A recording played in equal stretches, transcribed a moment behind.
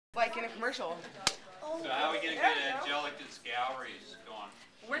like in a commercial. So how are we going to get Angelica's galleries going?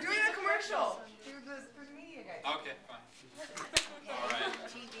 We're doing a commercial through the media guys. Okay, fine. All right.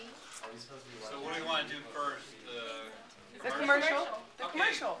 So what do we want to do first? The commercial. The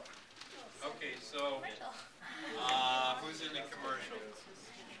commercial. Okay, so who's in the commercial?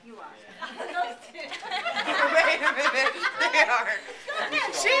 You are. Wait a minute. They are.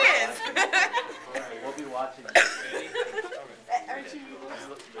 She is. We'll be watching. Ready? Aren't you?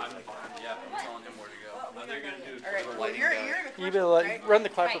 Yeah, I'm telling him where to go. They're going to do All right. Well, you're in the You commercial, right? run the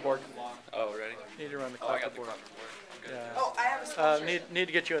clapperboard. Oh, ready? You need to run the Oh, I got the clapperboard. clapperboard. Yeah. Oh, I have a sponsor. Need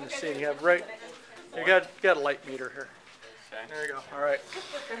to get you in the scene. You have right. You got a light meter here. Okay. There you go. All right.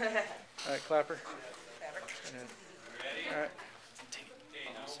 All right, clapper. Ready? All right. Okay,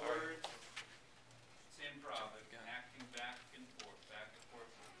 no words. It's improv. Acting back and forth.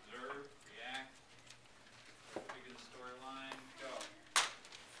 Observe, react. Figure the storyline. Go.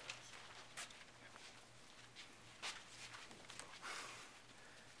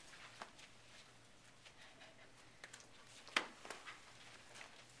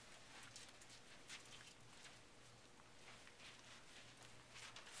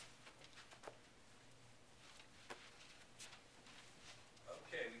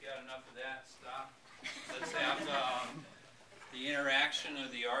 Okay, we got enough of that. Stop. Let's have the interaction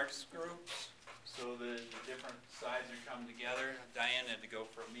of the arts groups so that the different sides are coming together. Diane had to go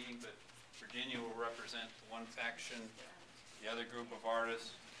for a meeting, but Virginia will represent the one faction, the other group of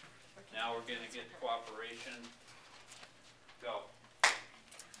artists. Now we're going to get cooperation. Go.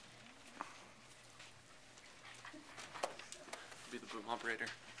 Be the boom operator.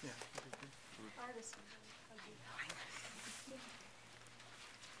 Yeah.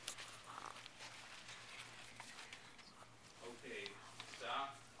 Okay,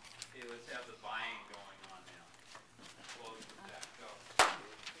 stop. Okay, let's have the buying going on now. Close with that. Go.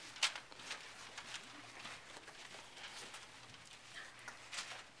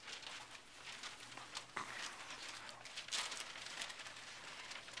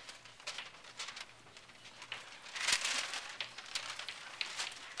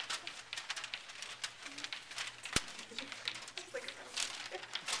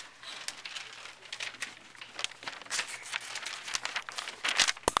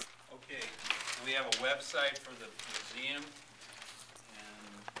 Okay, and we have a website for the museum,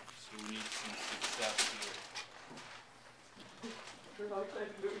 and so we need some success here.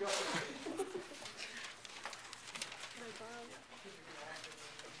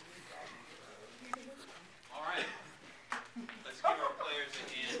 All right.